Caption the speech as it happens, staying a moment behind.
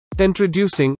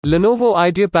Introducing Lenovo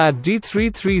IdeaPad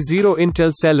D330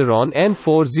 Intel Celeron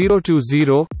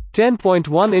N4020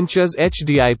 10.1 inches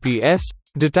HD IPS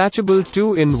Detachable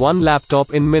 2-in-1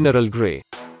 laptop in mineral grey.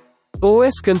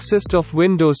 OS consists of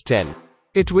Windows 10.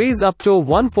 It weighs up to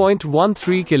 1.13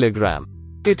 kg.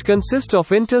 It consists of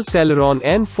Intel Celeron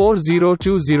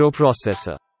N4020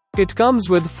 processor. It comes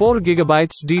with 4GB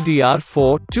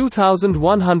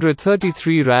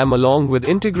DDR4-2133 RAM along with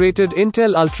integrated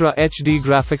Intel Ultra HD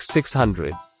graphics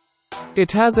 600.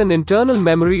 It has an internal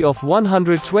memory of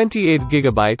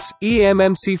 128GB,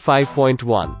 eMMC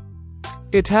 5.1.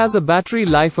 It has a battery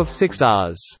life of 6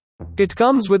 hours. It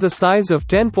comes with a size of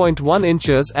 10.1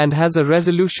 inches and has a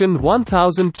resolution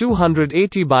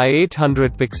 1280 by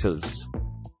 800 pixels.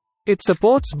 It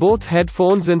supports both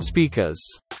headphones and speakers.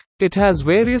 It has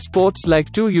various ports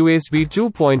like 2 USB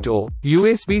 2.0,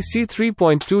 USB-C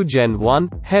 3.2 Gen 1,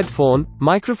 headphone,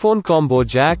 microphone combo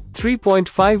jack,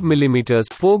 3.5mm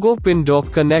pogo pin dock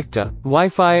connector,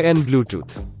 Wi-Fi and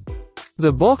Bluetooth.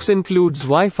 The box includes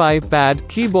Wi-Fi pad,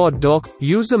 keyboard dock,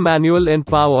 user manual and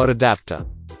power adapter.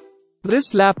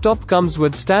 This laptop comes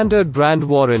with standard brand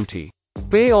warranty.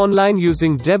 Pay online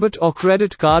using debit or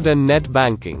credit card and net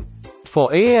banking. For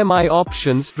AMI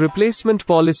options, replacement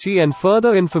policy and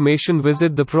further information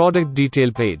visit the product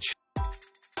detail page.